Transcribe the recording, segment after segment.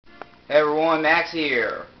Hey everyone, Max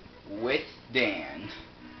here with Dan.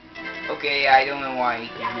 Okay, I don't know why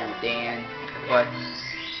I'm here with Dan, but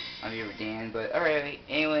I'm here with Dan. But alright,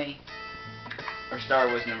 anyway, our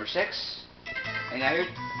star was number 6, and now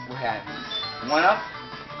here's what happens: 1 up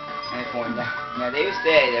and a coin down. Now they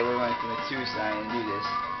say that we're going to commit suicide and do this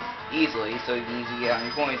easily, so you can easily get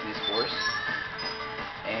 100 coins in this course.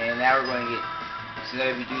 And now we're going to get, so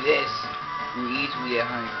that if we do this, we easily get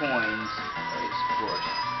 100 coins for this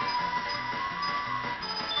course.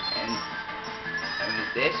 And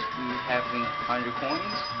with this, we have 100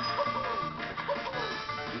 coins.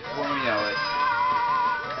 Before we know it,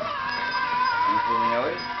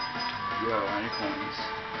 you have 100 coins.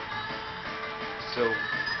 So,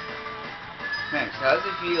 Max, how does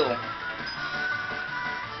it feel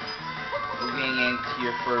getting into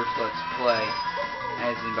your first Let's Play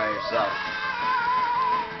as in by yourself?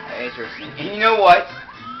 Interesting. And you know what?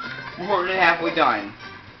 We're more than halfway done.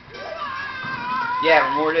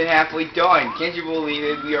 Yeah, we're more than halfway done. Can't you believe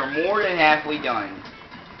it? We are more than halfway done.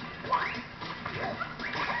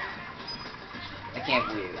 I can't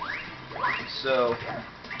believe it. So,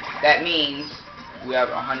 that means we have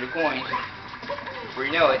 100 coins before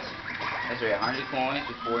you know it. That's right, 100 coins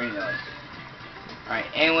before you know it. Alright,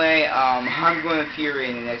 anyway, I'm going to appear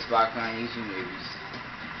in the next box on YouTube News.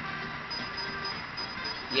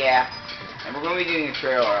 Yeah, and we're going to be doing a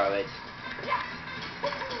trailer of it.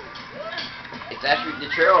 It's actually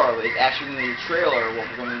the trailer of it. It's actually going to be the trailer of what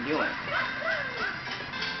we're going to be doing.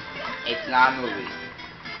 It's not a movie.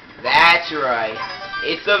 That's right.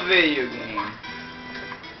 It's a video game.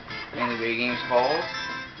 And the video game's called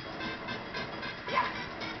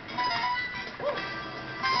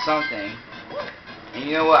something. And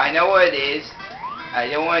you know what? I know what it is. I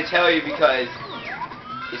don't want to tell you because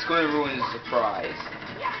it's going to ruin the surprise.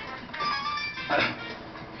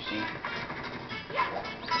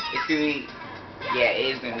 It's going to be, yeah,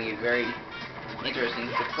 it is going to be a very interesting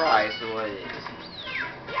surprise to what it is.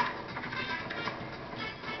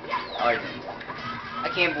 Alright then. I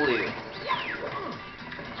can't believe it.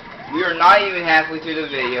 We are not even halfway through the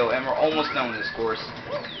video and we're almost done with this course.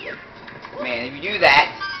 Man, if you do that,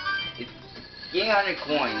 getting 100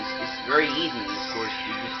 coins is very easy in this course.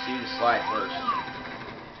 You just do the slide first.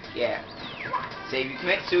 Yeah. Say if you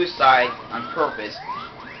commit suicide on purpose,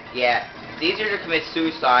 yeah, it's easier to commit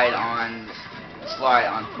suicide on the slide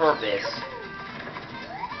on purpose.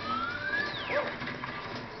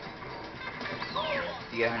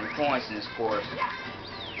 To get 100 points in this course.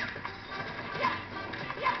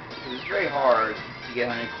 Because it's very hard to get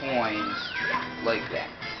 100 coins like that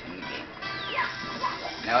in the game.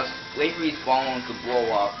 Now let's wait for these balloons to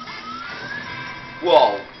blow up.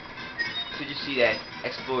 Whoa! Did you see that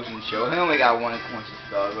explosion show? I only got 1 coin to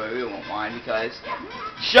spell, but we won't mind because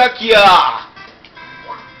Chuck-ya!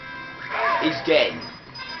 He's dead.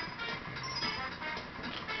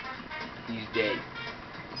 He's dead.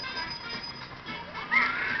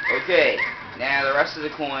 Okay, now the rest of the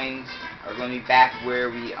coins are going to be back where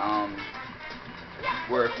we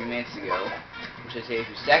were a few minutes ago, which I say a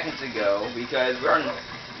few seconds ago, because we're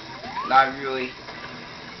not really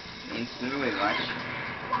into the movie much.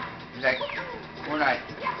 In fact, we're not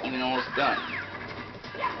even almost done.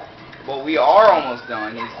 What we are almost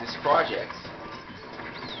done is this project.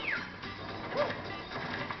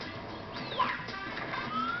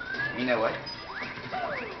 You know what?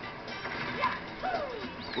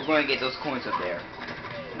 We're going to get those coins up there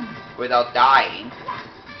without dying.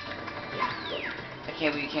 I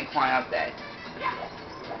can't believe you can't climb up that.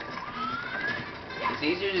 It's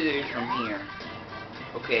easier to do from here.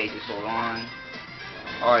 Okay, just hold on.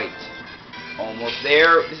 Alright. Almost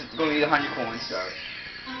there. This is going to be the 100 coins star.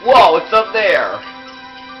 Whoa, it's up there!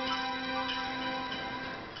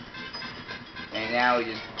 And now we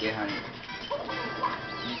just get 100.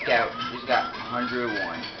 We just got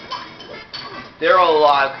 101. There are a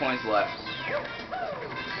lot of coins left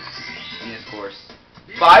in this course.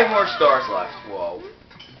 5 more stars left. Whoa.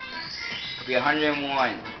 It'll be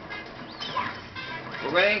 101.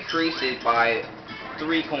 We're going to increase it by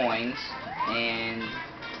 3 coins. And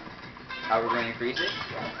how we're going to increase it?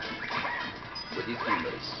 With these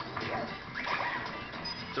combos.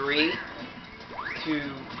 3,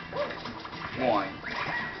 2, 1.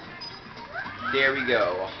 There we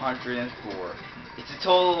go. 104. It's a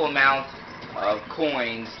total amount of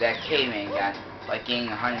coins that K-Man got by getting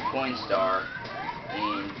 100 coin star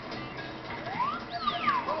in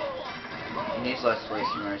his Let's Play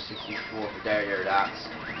Super 64 for Dots.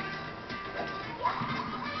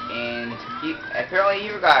 And apparently he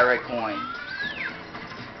forgot a red coin.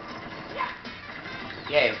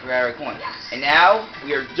 Yeah, he forgot a red coin. And now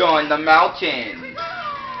we are done the mountain.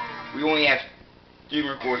 We we only have 3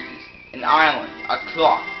 more courses. An island, a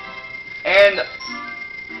clock, and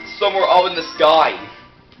somewhere up in the sky.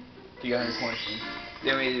 300 coins.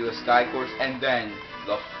 Then we do a sky course, and then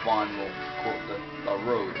the final the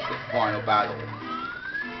road, the final battle.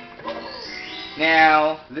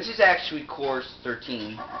 Now, this is actually course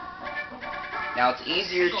 13. Now, it's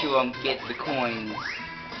easier to get the coins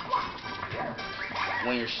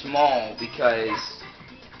when you're small, because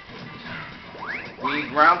when you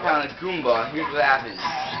ground pound a Goomba, here's what happens.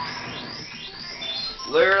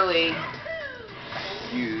 Literally,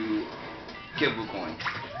 you kill blue coin.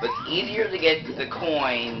 But it's easier to get the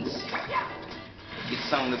coins, get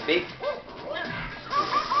some of the big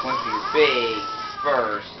coins for your big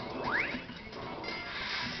first.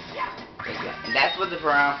 And that's what the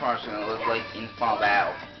round farm is going to look like in the final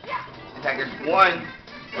battle. In fact, there's one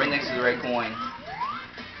right next to the red coin.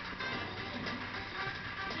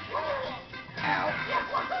 Ow.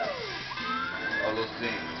 Oh, those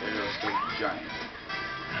things are those big giants.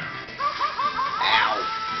 Ow.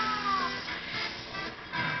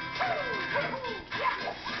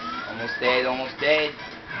 Almost dead, almost dead.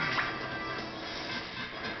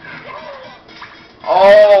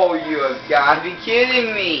 Oh, you have got to be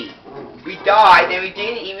kidding me. We died and we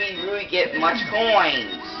didn't even really get much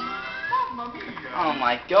coins. Oh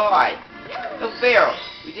my god. No fair.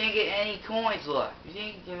 We didn't get any coins left. We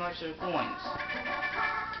didn't get much of the coins.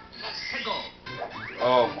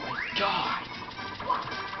 Oh my god.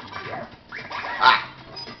 Ah.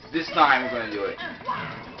 This time we're going to do it.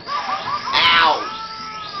 Ow.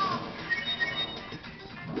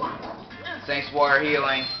 Thanks, water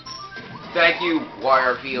healing. Thank you,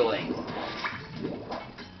 water healing.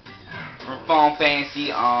 From Final Fantasy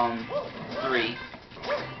 3.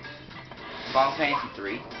 Final Fantasy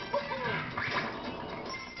 3.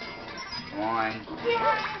 Come on.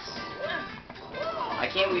 Yes. I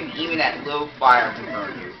can't believe even that little fire can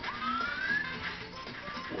burn you.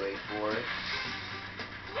 Wait for it.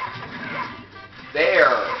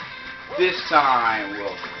 There. This time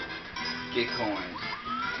we'll get coins.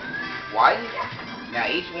 Why? Now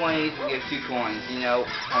each one of these will give 2 coins. You know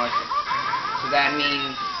how much? So that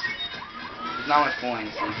means there's not much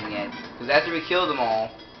coins you can get. Because after we kill them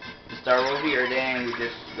all, we start over here. Then we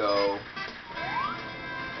just go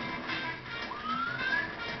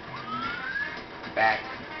back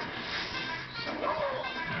somewhere.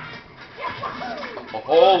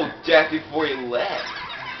 Oh, death before you left.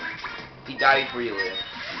 He died before you left.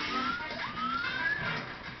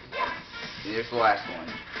 And there's the last one.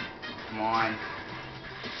 Come on.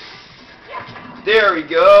 There we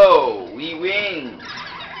go. We win.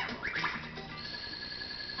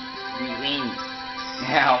 We win.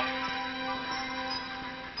 Now,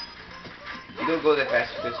 we don't go that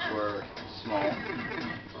fast because we're small.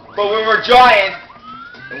 But when we're giant,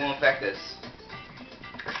 it won't affect us.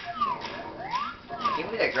 I can't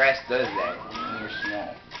believe that grass does that when you're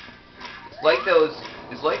small. It's like those.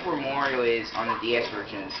 It's like where Mario is on the DS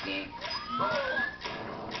version of this game.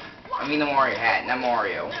 I mean the Mario hat, not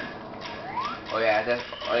Mario. Oh yeah, that's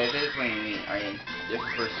what you mean. Are you just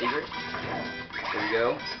for a secret? There we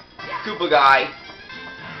go. Koopa guy.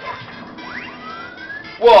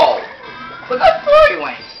 Whoa! Look how far he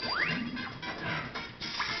went!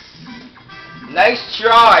 Nice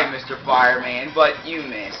try, Mr. Fireman, but you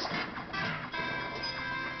missed.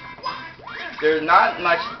 There's not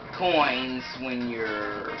much coins when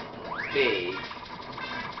you're big.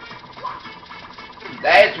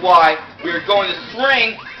 That is why we're going to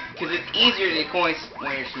shrink, because it's easier to get coins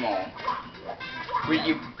when you're small. Where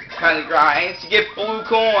you kind of grind to get blue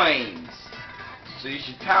coins. So you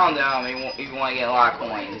should pound them if you want to get a lot of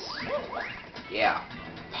coins. Yeah.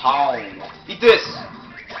 Pound. Eat this!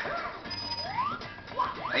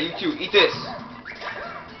 And you too, eat this!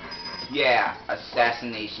 Yeah,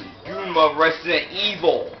 assassination. Goomba Resident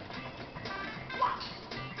Evil!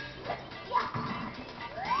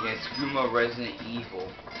 Yes, Goomba Resident Evil.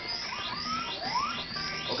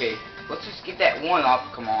 Okay, let's just get that one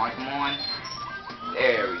up. Come on, come on.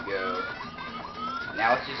 There we go.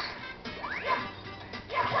 Now let's just...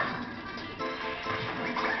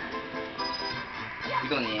 We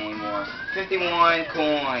don't need any more. 51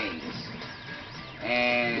 coins.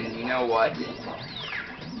 And you know what?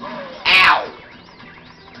 Ow!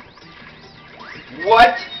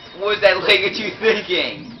 What was that Legacy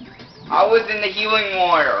thinking? I was in the healing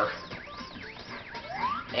water.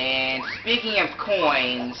 And speaking of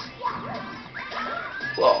coins...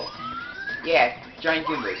 Whoa. Yeah, giant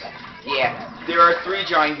Goombas. Yeah, there are 3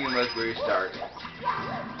 giant Goombas where you start.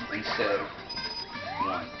 Instead of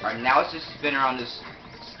 1. Alright, now let's just spin around this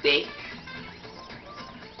stake.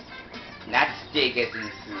 Not steak as in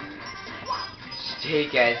food.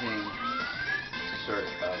 Steak as in sort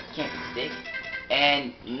of can't be steak.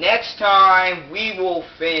 And next time we will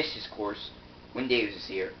finish this course when Davis is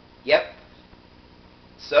here. Yep.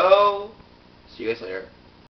 So see you guys later.